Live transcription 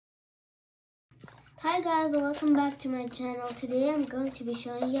Hi guys, welcome back to my channel. Today I'm going to be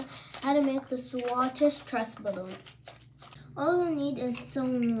showing you how to make this water stress balloon. All you need is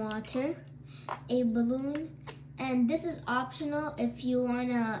some water, a balloon, and this is optional if you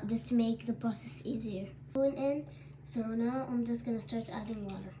wanna just make the process easier. Balloon in, so now I'm just gonna start adding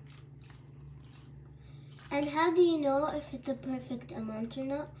water. And how do you know if it's a perfect amount or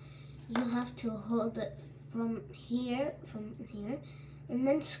not? You have to hold it from here, and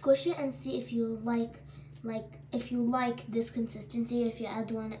then squish it and see if you like this consistency. If you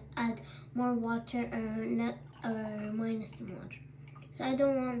add more water or minus some water. So I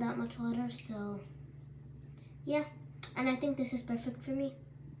don't want that much water, so yeah. And I think this is perfect for me.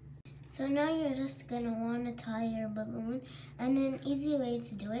 So now you're just gonna want to tie your balloon, and an easy way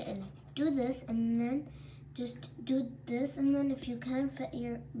to do it is do this and then just do this, and then if you can fit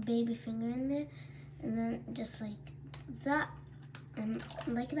your baby finger in there, and then just like that and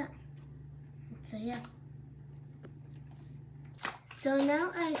like that. So yeah. So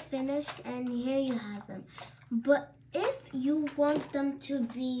now I finished, and here you have them. But if you want them to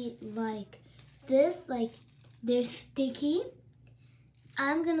be like this, like they're sticky,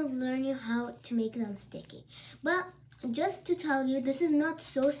 I'm gonna learn you how to make them sticky. But just to tell you, this is not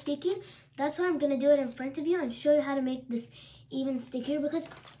so sticky. That's why I'm gonna do it in front of you and show you how to make this even stickier, because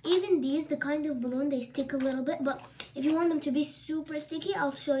even these, the kind of balloon, they stick a little bit, but if you want them to be super sticky,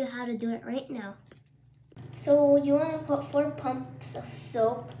 I'll show you how to do it right now. So you want to put 4 pumps of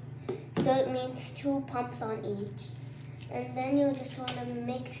soap, so it means 2 pumps on each, and then you just want to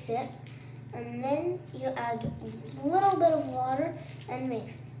mix it, and then you add a little bit of water and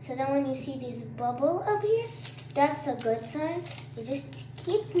mix. So then when you see these bubble up here, that's a good sign. You just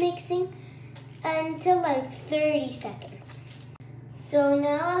keep mixing until like 30 seconds. So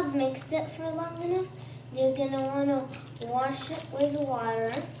now I've mixed it for long enough. You're gonna want to wash it with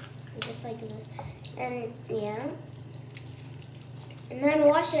water, just like this, and yeah, and then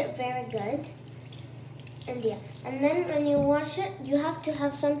wash it very good, and yeah, and then when you wash it, you have to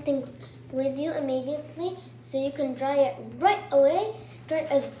have something with you immediately so you can dry it right away. Dry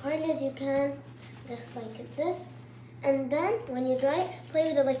it as hard as you can, just like this, and then when you dry it,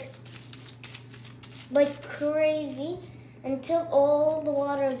 play with it like crazy until all the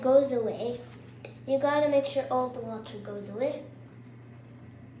water goes away. You gotta make sure all the water goes away.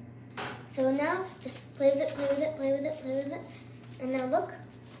 So now just play with it, and now look.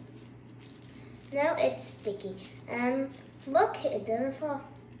 Now it's sticky, and look, it doesn't fall.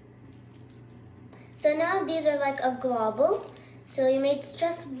 So now these are like a globule. So you made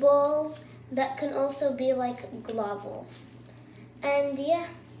stress balls that can also be like globules. And yeah.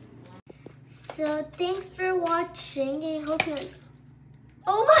 So thanks for watching. I hope you...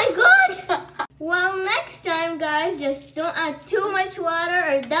 Oh my god! Well, next time, guys, just don't add too much water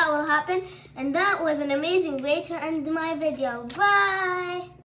or that will happen. And that was an amazing way to end my video. Bye!